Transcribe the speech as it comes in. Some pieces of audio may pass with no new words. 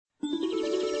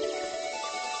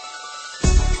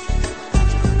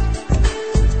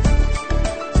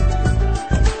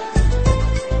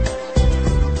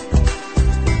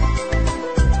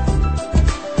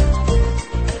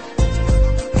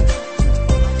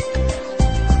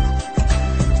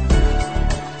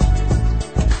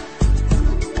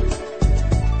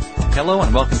Hello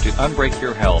and welcome to Unbreak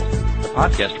Your Health, the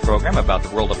podcast program about the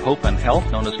world of hope and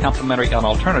health known as complementary and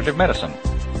alternative medicine.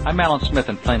 I'm Alan Smith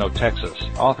in Plano, Texas,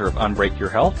 author of Unbreak Your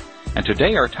Health, and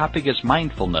today our topic is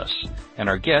mindfulness, and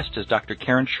our guest is Dr.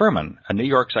 Karen Sherman, a New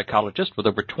York psychologist with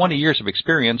over 20 years of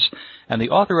experience and the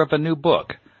author of a new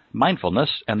book,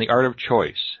 Mindfulness and the Art of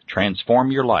Choice, Transform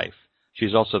Your Life.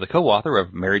 She's also the co-author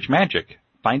of Marriage Magic,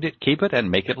 Find It, Keep It, and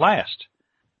Make It Last.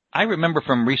 I remember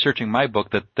from researching my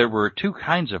book that there were two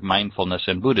kinds of mindfulness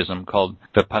in Buddhism called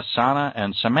Vipassana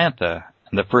and Samatha.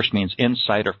 And the first means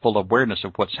insight or full awareness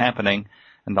of what's happening,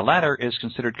 and the latter is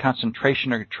considered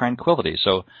concentration or tranquility.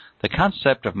 So the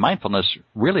concept of mindfulness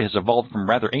really has evolved from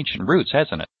rather ancient roots,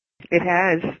 hasn't it? It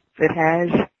has.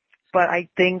 But I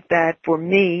think that for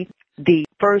me, the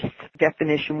first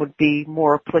definition would be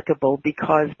more applicable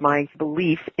because my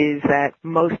belief is that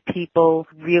most people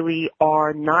really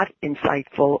are not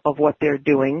insightful of what they're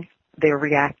doing. They're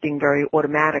reacting very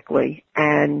automatically,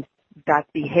 and that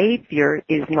behavior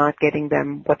is not getting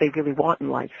them what they really want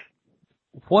in life.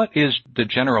 What is the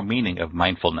general meaning of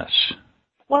mindfulness?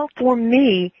 Well, for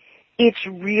me, it's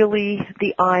really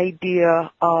the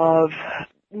idea of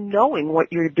knowing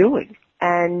what you're doing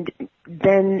and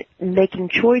then making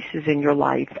choices in your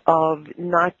life of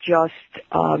not just,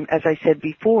 as I said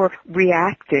before,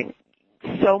 reacting.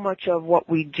 So much of what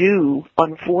we do,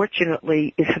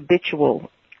 unfortunately, is habitual,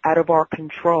 out of our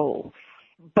control.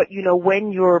 But,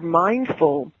 when you're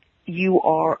mindful, you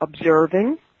are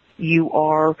observing, you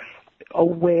are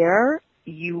aware,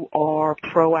 you are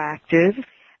proactive,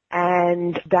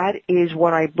 and that is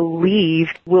what I believe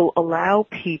will allow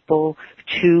people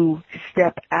to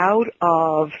step out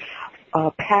of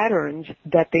patterns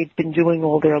that they've been doing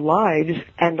all their lives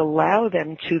and allow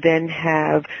them to then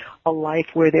have a life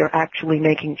where they're actually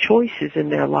making choices in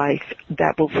their life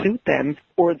that will suit them,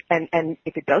 and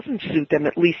if it doesn't suit them,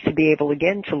 at least to be able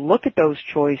again to look at those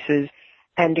choices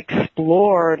and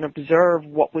explore and observe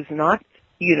what was not,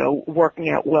 working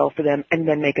out well for them, and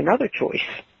then make another choice.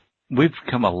 We've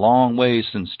come a long way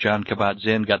since Jon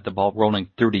Kabat-Zinn got the ball rolling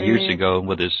 30 years ago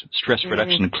with his stress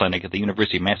reduction clinic at the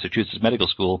University of Massachusetts Medical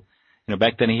School.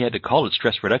 Back then he had to call it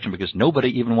stress reduction because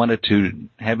nobody even wanted to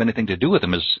have anything to do with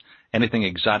him as anything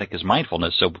exotic as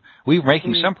mindfulness. So we're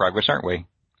making some progress, aren't we?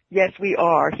 Yes, we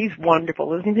are. He's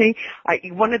wonderful, isn't he?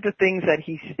 One of the things that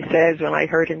he says when I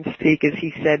heard him speak is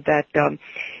he said that,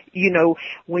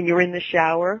 when you're in the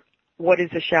shower, what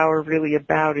is the shower really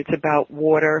about? It's about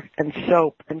water and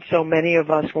soap. And so many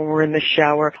of us, when we're in the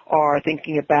shower, are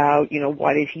thinking about,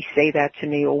 why did he say that to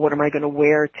me? Or what am I going to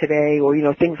wear today? Or,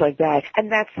 things like that.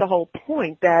 And that's the whole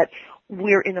point, that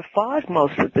we're in a fog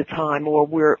most of the time, or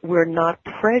we're not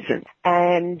present.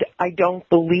 And I don't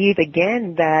believe,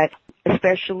 again, that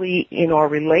especially in our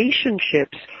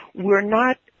relationships, we're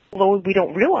not, although we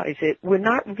don't realize it, we're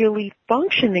not really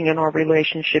functioning in our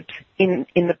relationships in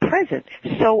the present.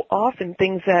 So often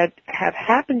things that have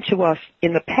happened to us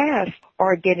in the past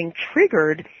are getting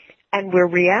triggered, and we're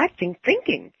reacting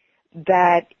thinking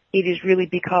that it is really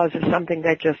because of something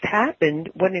that just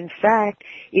happened, when in fact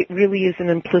it really is an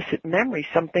implicit memory,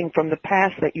 something from the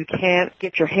past that you can't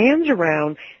get your hands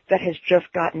around that has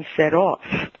just gotten set off.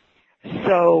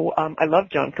 So I love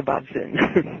Jon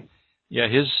Kabat-Zinn. Yeah,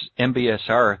 his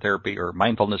MBSR therapy, or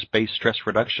mindfulness-based stress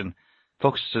reduction,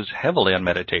 focuses heavily on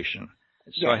meditation.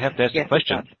 So I have to ask the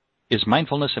question, is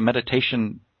mindfulness and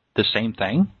meditation the same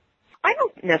thing? I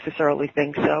don't necessarily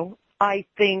think so. I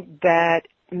think that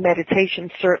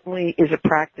meditation certainly is a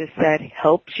practice that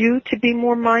helps you to be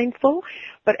more mindful.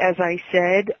 But as I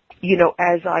said,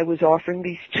 as I was offering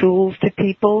these tools to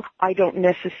people, I don't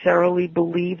necessarily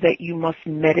believe that you must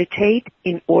meditate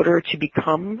in order to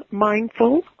become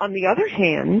mindful. On the other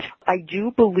hand, I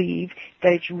do believe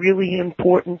that it's really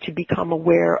important to become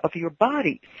aware of your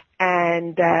body,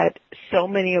 and that so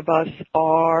many of us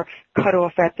are cut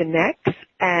off at the necks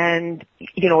and,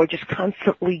 are just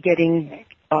constantly getting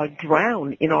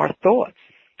drowned in our thoughts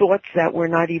that we're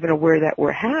not even aware that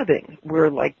we're having.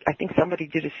 We're like, I think somebody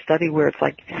did a study where it's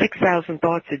like 6,000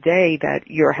 thoughts a day that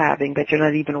you're having that you're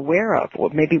not even aware of,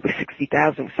 or maybe it was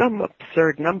 60,000, some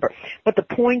absurd number. But the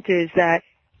point is that,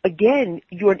 again,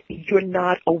 you're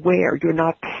not aware, you're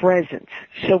not present.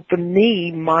 So for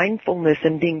me, mindfulness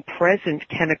and being present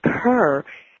can occur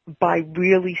by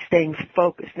really staying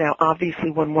focused. Now, obviously,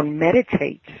 when one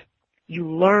meditates, you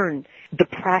learn the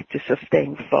practice of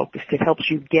staying focused. It helps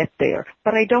you get there.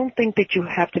 But I don't think that you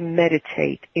have to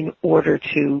meditate in order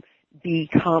to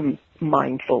become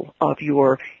mindful of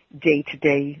your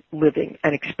day-to-day living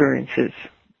and experiences.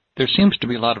 There seems to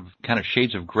be a lot of kind of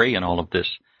shades of gray in all of this.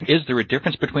 Is there a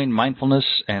difference between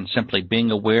mindfulness and simply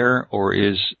being aware, or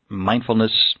is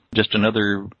mindfulness just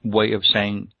another way of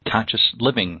saying conscious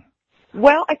living?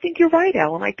 Well, I think you're right,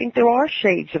 Alan. I think there are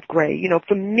shades of gray.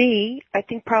 For me, I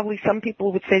think probably some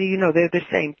people would say, they're the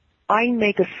same. I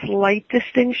make a slight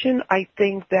distinction. I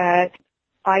think that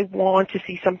I want to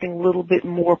see something a little bit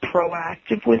more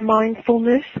proactive with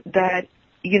mindfulness, that,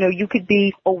 you could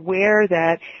be aware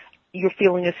that you're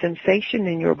feeling a sensation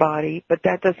in your body, but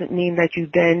that doesn't mean that you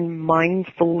then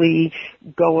mindfully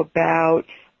go about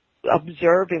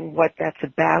observing what that's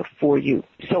about for you.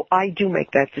 So I do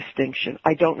make that distinction.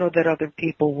 I don't know that other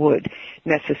people would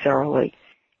necessarily.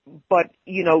 But,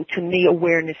 to me,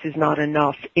 awareness is not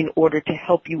enough in order to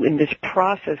help you in this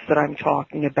process that I'm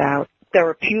talking about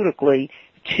therapeutically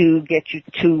to get you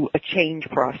to a change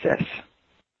process.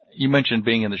 You mentioned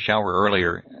being in the shower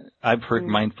earlier. I've heard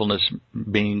mindfulness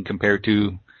being compared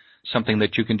to something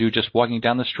that you can do just walking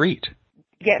down the street.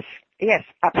 Yes,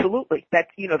 absolutely.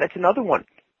 That's another one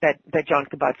that John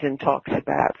Kabat-Zinn talks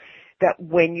about, that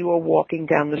when you are walking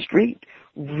down the street,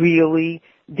 really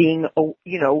being,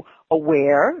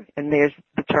 aware, and there's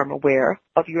the term aware,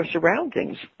 of your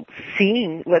surroundings.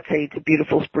 Seeing, let's say it's a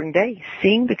beautiful spring day,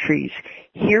 seeing the trees,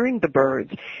 hearing the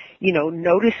birds,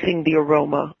 noticing the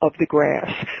aroma of the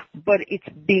grass. But it's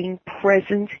being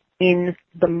present in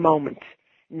the moment,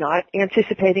 not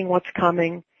anticipating what's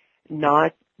coming,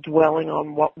 not dwelling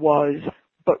on what was,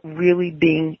 but really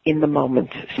being in the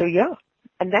moment. So yeah.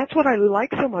 And that's what I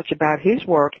like so much about his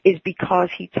work, is because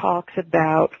he talks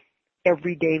about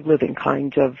everyday living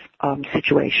kinds of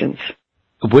situations.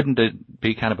 Wouldn't it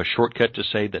be kind of a shortcut to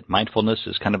say that mindfulness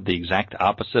is kind of the exact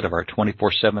opposite of our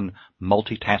 24/7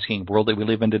 multitasking world that we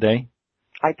live in today?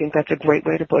 I think that's a great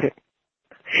way to put it.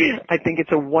 I think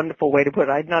it's a wonderful way to put it.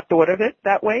 I'd not thought of it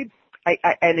that way.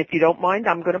 And if you don't mind,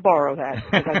 I'm going to borrow that,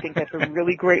 because I think that's a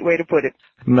really great way to put it.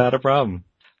 Not a problem.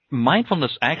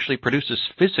 Mindfulness actually produces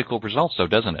physical results, though,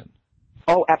 doesn't it?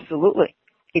 Oh, absolutely.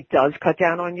 It does cut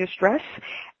down on your stress,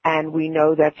 and we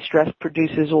know that stress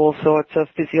produces all sorts of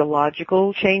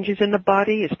physiological changes in the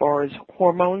body as far as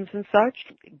hormones and such.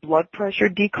 Blood pressure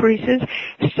decreases.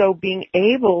 So being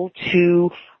able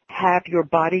to have your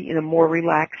body in a more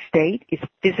relaxed state is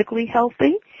physically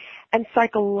healthy. And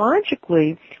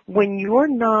psychologically, when you're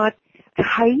not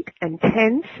tight and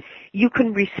tense, you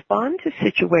can respond to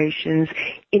situations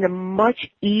in a much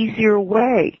easier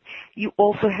way. You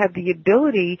also have the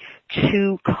ability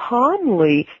to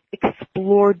calmly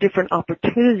explore different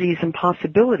opportunities and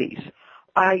possibilities.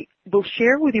 I will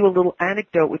share with you a little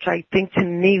anecdote, which I think to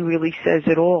me really says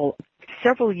it all.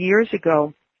 Several years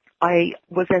ago, I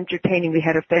was entertaining, we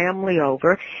had a family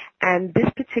over, and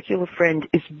this particular friend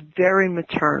is very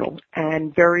maternal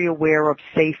and very aware of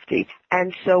safety.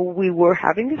 And so we were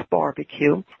having this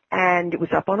barbecue, and it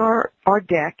was up on our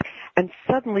deck, and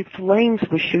suddenly flames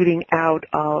were shooting out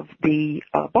of the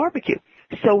barbecue.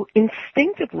 So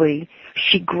instinctively,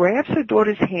 she grabs her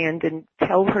daughter's hand and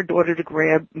tells her daughter to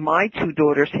grab my two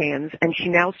daughters' hands, and she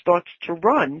now starts to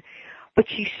run. But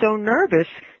she's so nervous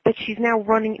that she's now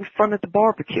running in front of the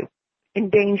barbecue,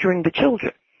 endangering the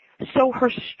children. So her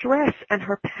stress and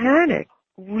her panic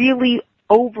really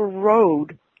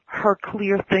overrode her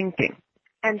clear thinking.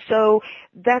 And so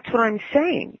that's what I'm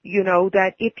saying,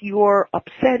 that if you're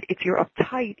upset, if you're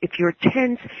uptight, if you're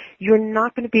tense, you're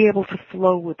not going to be able to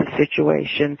flow with the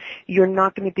situation. You're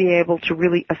not going to be able to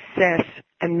really assess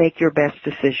and make your best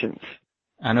decisions.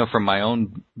 I know from my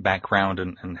own background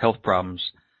and health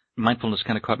problems, mindfulness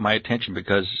kind of caught my attention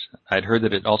because I'd heard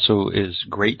that it also is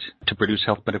great to produce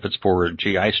health benefits for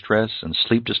GI stress and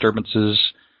sleep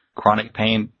disturbances, chronic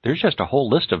pain. There's just a whole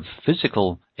list of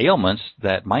physical ailments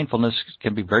that mindfulness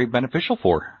can be very beneficial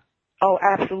for. Oh,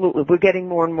 absolutely. We're getting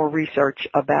more and more research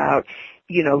about,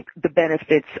 the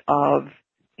benefits of,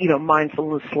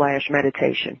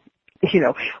 mindfulness/meditation.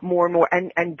 More and more,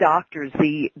 and doctors,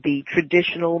 the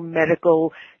traditional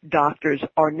medical doctors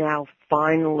are now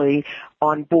finally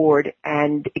on board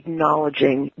and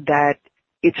acknowledging that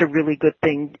it's a really good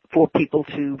thing for people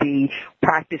to be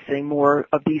practicing more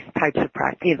of these types of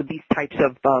these types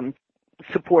of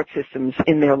support systems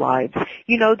in their lives.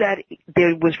 That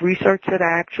there was research that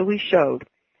actually showed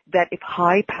that if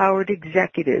high-powered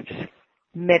executives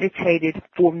meditated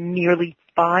for merely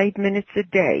 5 minutes a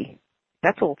day,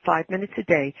 that's all, 5 minutes a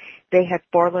day, they had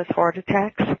far less heart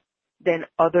attacks than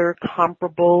other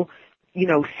comparable,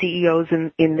 CEOs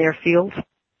in their fields.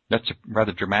 That's a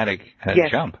rather dramatic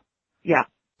jump. Yeah.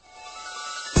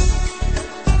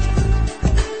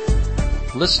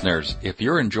 Listeners, if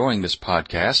you're enjoying this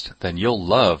podcast, then you'll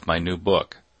love my new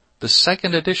book, the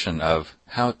second edition of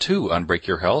How to Unbreak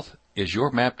Your Health is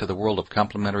your map to the world of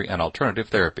complementary and alternative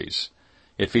therapies.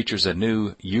 It features a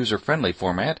new, user-friendly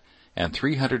format and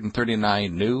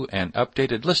 339 new and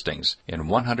updated listings in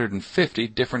 150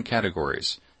 different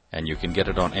categories. And you can get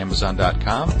it on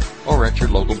Amazon.com or at your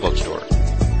local bookstore.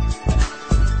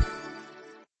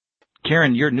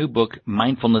 Karen, your new book,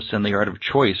 Mindfulness and the Art of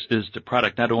Choice, is the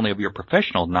product not only of your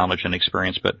professional knowledge and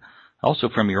experience, but also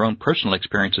from your own personal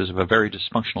experiences of a very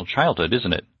dysfunctional childhood,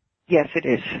 isn't it? Yes, it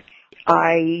is.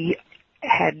 I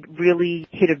had really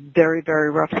hit a very,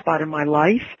 very rough spot in my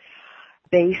life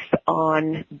based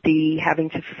on the having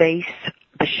to face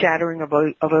the shattering of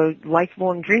a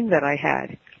lifelong dream that I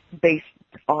had, based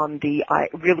on the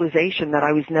realization that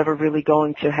I was never really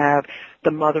going to have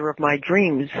the mother of my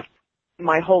dreams.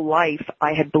 My whole life,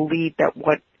 I had believed that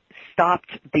what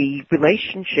stopped the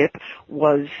relationship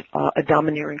was a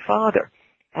domineering father.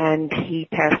 And he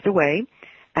passed away,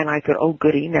 and I thought, oh,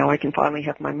 goody, now I can finally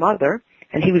have my mother.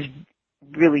 And he was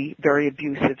really very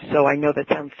abusive, so I know that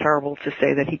sounds terrible to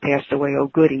say that he passed away, oh,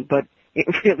 goody, but it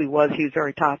really was. He was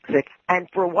very toxic. And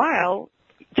for a while,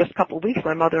 just a couple of weeks,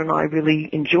 my mother and I really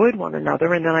enjoyed one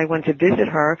another, and then I went to visit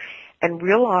her and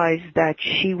realized that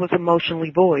she was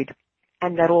emotionally void.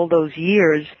 And that all those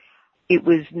years, it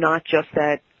was not just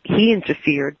that he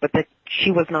interfered, but that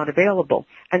she was not available.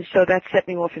 And so that set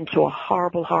me off into a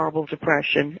horrible, horrible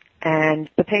depression. And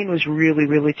the pain was really,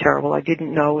 really terrible. I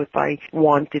didn't know if I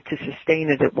wanted to sustain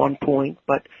it at one point,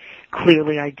 but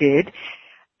clearly I did.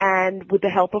 And with the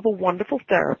help of a wonderful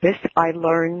therapist, I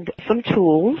learned some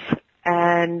tools,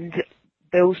 and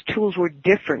those tools were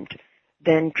different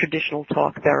than traditional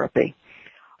talk therapy.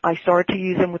 I started to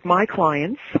use them with my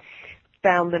clients,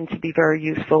 found them to be very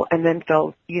useful, and then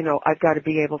felt, I've got to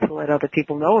be able to let other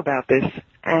people know about this.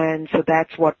 And so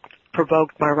that's what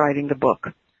provoked my writing the book.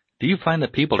 Do you find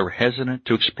that people are hesitant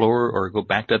to explore or go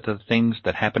back to the things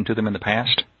that happened to them in the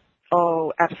past?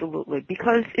 Oh, absolutely,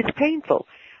 because it's painful.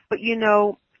 But,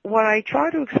 what I try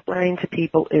to explain to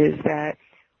people is that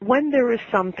when there is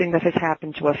something that has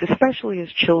happened to us, especially as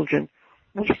children,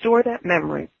 we store that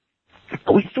memory.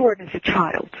 We store it as a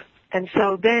child. And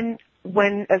so then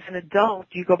when, as an adult,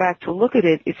 you go back to look at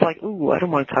it, it's like, ooh, I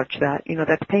don't want to touch that.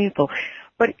 That's painful.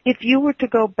 But if you were to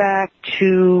go back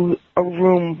to a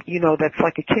room, that's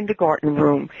like a kindergarten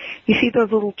room, you see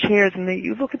those little chairs, and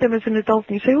you look at them as an adult,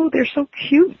 and you say, oh, they're so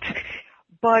cute.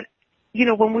 But,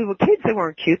 when we were kids, they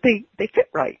weren't cute. They fit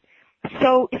right.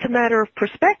 So it's a matter of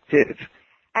perspective.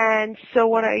 And so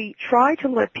what I try to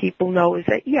let people know is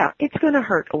that, yeah, it's going to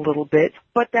hurt a little bit,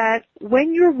 but that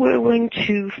when you're willing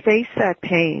to face that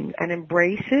pain and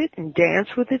embrace it and dance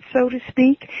with it, so to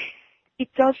speak, it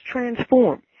does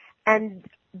transform. And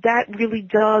that really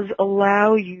does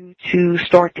allow you to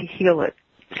start to heal it.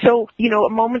 So, a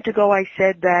moment ago I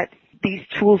said that these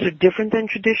tools are different than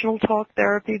traditional talk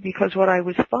therapy, because what I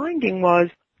was finding was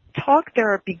talk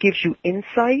therapy gives you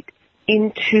insight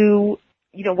into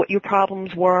what your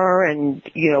problems were and,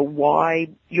 why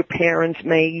your parents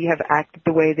may have acted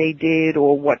the way they did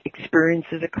or what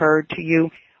experiences occurred to you.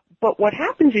 But what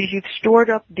happens is you've stored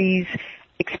up these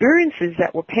experiences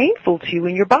that were painful to you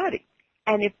in your body.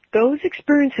 And if those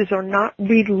experiences are not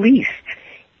released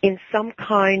in some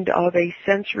kind of a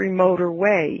sensory motor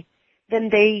way, then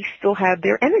they still have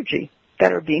their energy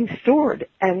that are being stored.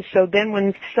 And so then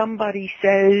when somebody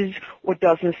says or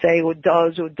doesn't say or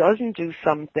does or doesn't do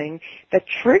something that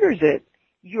triggers it,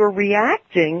 you're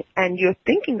reacting and you're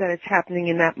thinking that it's happening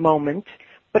in that moment,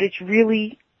 but it's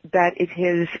really that it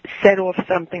has set off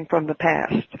something from the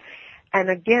past. And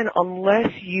again, unless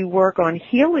you work on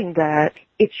healing that,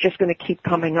 it's just going to keep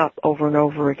coming up over and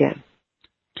over again.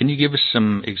 Can you give us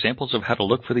some examples of how to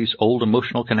look for these old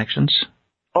emotional connections?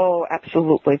 Oh,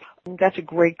 absolutely. That's a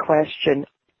great question.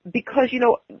 Because,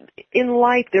 in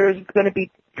life there's going to be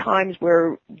times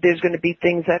where there's going to be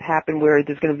things that happen where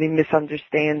there's going to be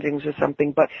misunderstandings or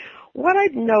something. But what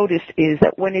I've noticed is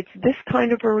that when it's this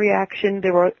kind of a reaction,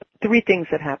 there are three things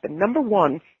that happen. Number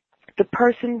one, the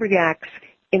person reacts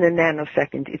in a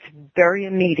nanosecond. It's very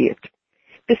immediate.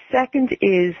 The second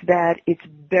is that it's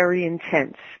very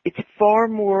intense. It's far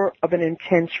more of an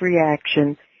intense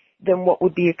reaction than what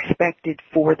would be expected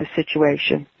for the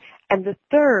situation. And the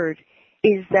third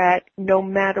is that no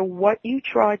matter what you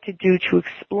try to do to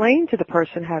explain to the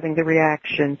person having the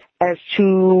reaction as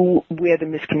to where the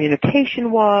miscommunication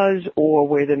was or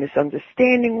where the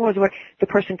misunderstanding was, the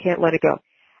person can't let it go.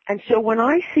 And so when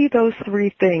I see those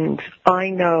three things,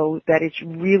 I know that it's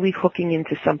really hooking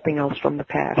into something else from the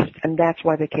past, and that's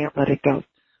why they can't let it go.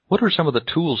 What are some of the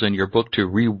tools in your book to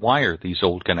rewire these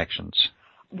old connections?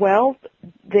 Well,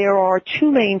 there are two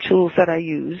main tools that I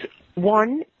use.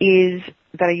 One is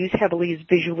that I use heavily is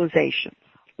visualization.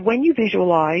 When you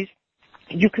visualize,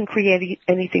 you can create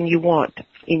anything you want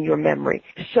in your memory.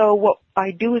 So what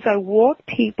I do is I walk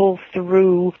people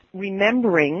through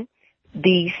remembering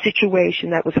the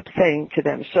situation that was upsetting to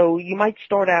them. So you might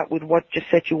start out with what just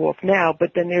set you off now,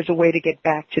 but then there's a way to get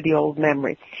back to the old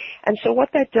memory. And so what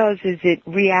that does is it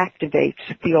reactivates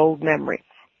the old memory.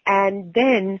 And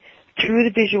then through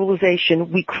the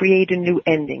visualization, we create a new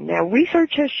ending. Now,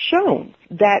 research has shown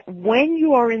that when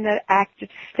you are in that active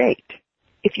state,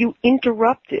 if you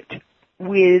interrupt it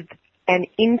with an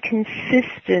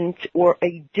inconsistent or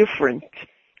a different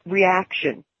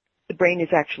reaction, the brain is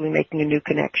actually making a new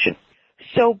connection.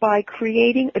 So by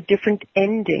creating a different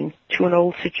ending to an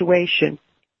old situation,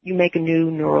 you make a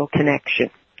new neural connection.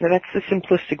 Now that's the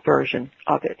simplistic version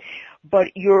of it. But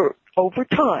over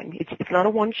time, it's not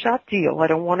a one-shot deal. I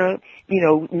don't want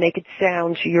to, make it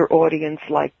sound to your audience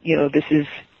like, this is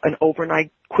an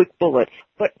overnight quick bullet.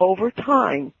 But over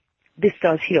time, this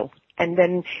does heal. And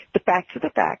then the facts are the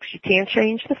facts. You can't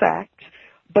change the facts,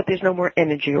 but there's no more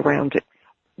energy around it.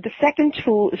 The second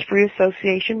tool is free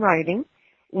association writing,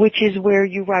 which is where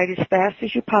you write as fast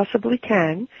as you possibly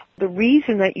can. The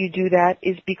reason that you do that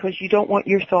is because you don't want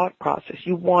your thought process.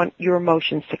 You want your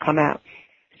emotions to come out.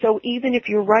 So even if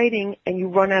you're writing and you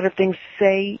run out of things to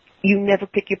say, you never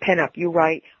pick your pen up. You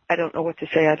write, I don't know what to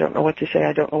say, I don't know what to say,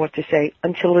 I don't know what to say,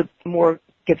 until it more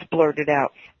gets blurted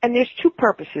out. And there's two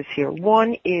purposes here.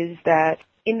 One is that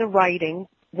in the writing,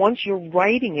 once you're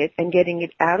writing it and getting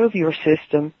it out of your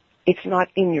system, it's not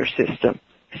in your system.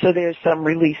 So there's some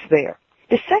release there.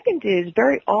 The second is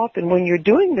very often when you're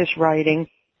doing this writing,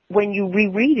 when you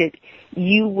reread it,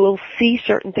 you will see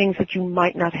certain things that you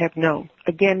might not have known.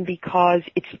 Again, because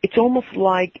it's almost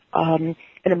like an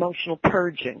emotional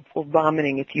purging or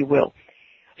vomiting, if you will.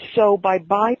 So by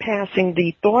bypassing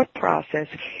the thought process,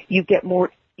 you get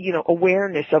more,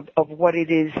 awareness of what it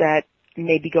is that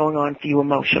may be going on for you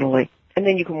emotionally. And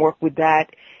then you can work with that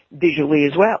visually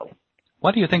as well.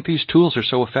 Why do you think these tools are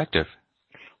so effective?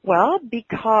 Well,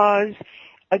 because,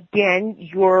 again,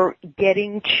 you're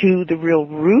getting to the real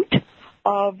root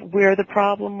of where the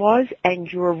problem was, and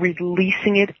you're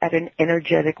releasing it at an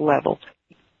energetic level.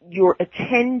 You're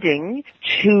attending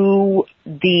to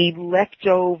the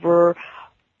leftover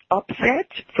upset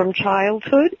from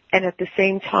childhood, and at the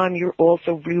same time, you're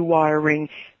also rewiring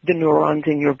the neurons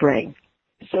in your brain.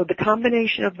 So the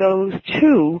combination of those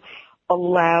two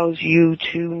allows you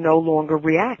to no longer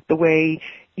react the way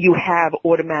you have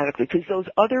automatically, because those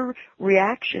other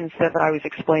reactions that I was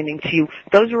explaining to you,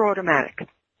 those are automatic.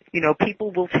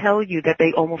 People will tell you that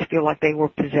they almost feel like they were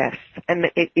possessed, and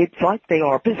it's like they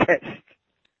are possessed.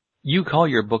 You call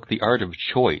your book The Art of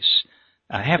Choice.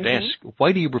 I have to ask,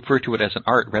 why do you refer to it as an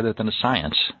art rather than a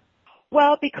science?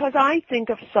 Well, because I think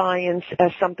of science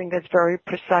as something that's very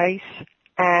precise,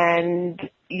 and,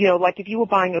 like if you were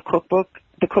buying a cookbook,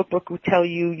 the cookbook would tell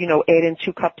you, add in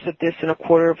 2 cups of this and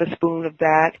 1/4 of a spoon of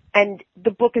that. And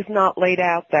the book is not laid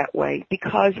out that way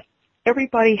because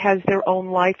everybody has their own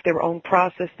life, their own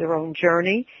process, their own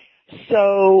journey.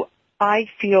 So I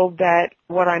feel that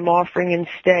what I'm offering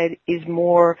instead is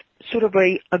more sort of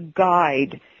a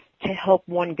guide to help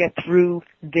one get through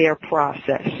their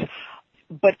process.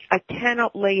 But I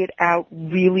cannot lay it out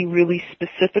really, really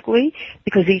specifically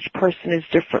because each person is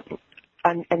different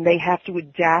and they have to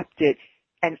adapt it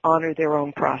and honor their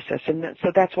own process. And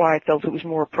so that's why I felt it was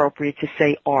more appropriate to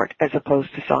say art as opposed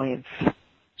to science.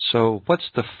 So what's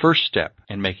the first step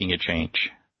in making a change?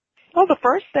 Well, the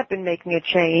first step in making a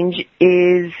change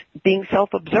is being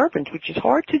self-observant, which is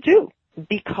hard to do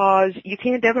because you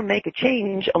can't ever make a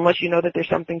change unless you know that there's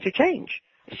something to change.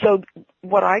 So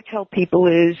what I tell people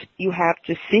is you have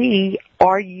to see,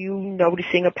 are you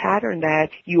noticing a pattern that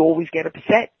you always get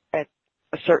upset at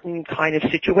a certain kind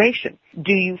of situation?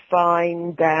 Do you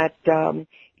find that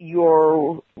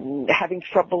you're having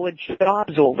trouble at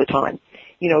jobs all the time?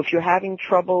 If you're having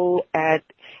trouble at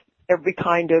every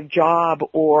kind of job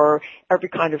or every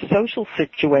kind of social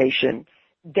situation,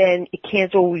 then it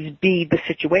can't always be the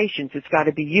situations. It's got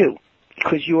to be you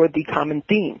because you're the common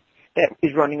theme that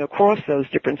is running across those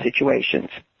different situations.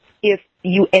 If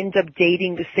you end up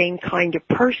dating the same kind of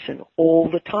person all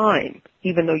the time,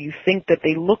 even though you think that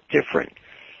they look different,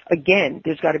 again,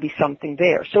 there's got to be something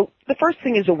there. So the first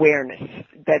thing is awareness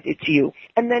that it's you.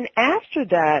 And then after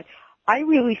that, I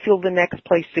really feel the next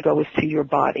place to go is to your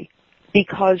body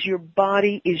because your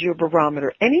body is your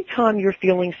barometer. Anytime you're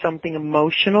feeling something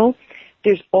emotional,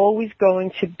 there's always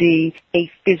going to be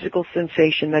a physical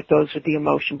sensation that goes with the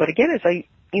emotion. But again, as I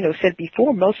said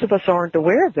before, most of us aren't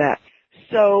aware of that.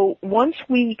 So once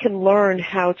we can learn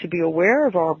how to be aware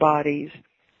of our bodies,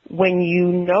 when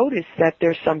you notice that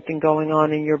there's something going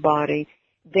on in your body,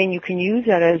 then you can use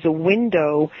that as a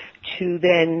window to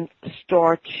then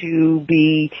start to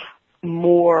be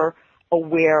more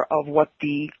aware of what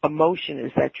the emotion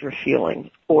is that you're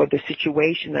feeling or the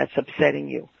situation that's upsetting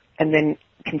you, and then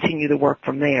continue the work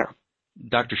from there.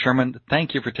 Dr. Sherman,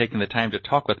 thank you for taking the time to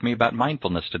talk with me about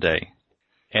mindfulness today.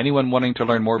 Anyone wanting to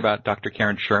learn more about Dr.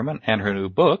 Karen Sherman and her new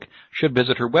book should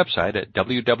visit her website at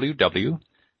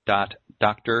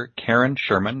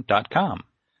www.drkarensherman.com.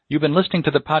 You've been listening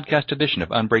to the podcast edition of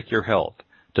Unbreak Your Health,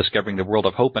 discovering the world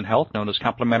of hope and health known as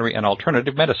complementary and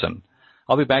alternative medicine.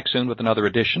 I'll be back soon with another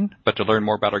edition, but to learn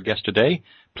more about our guest today,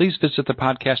 please visit the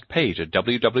podcast page at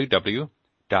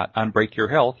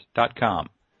www.unbreakyourhealth.com.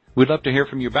 We'd love to hear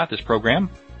from you about this program.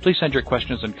 Please send your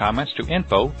questions and comments to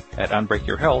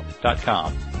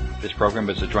info@unbreakyourhealth.com. This program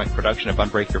is a joint production of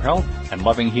Unbreak Your Health and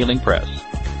Loving Healing Press.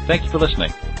 Thank you for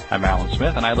listening. I'm Alan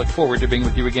Smith, and I look forward to being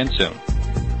with you again soon.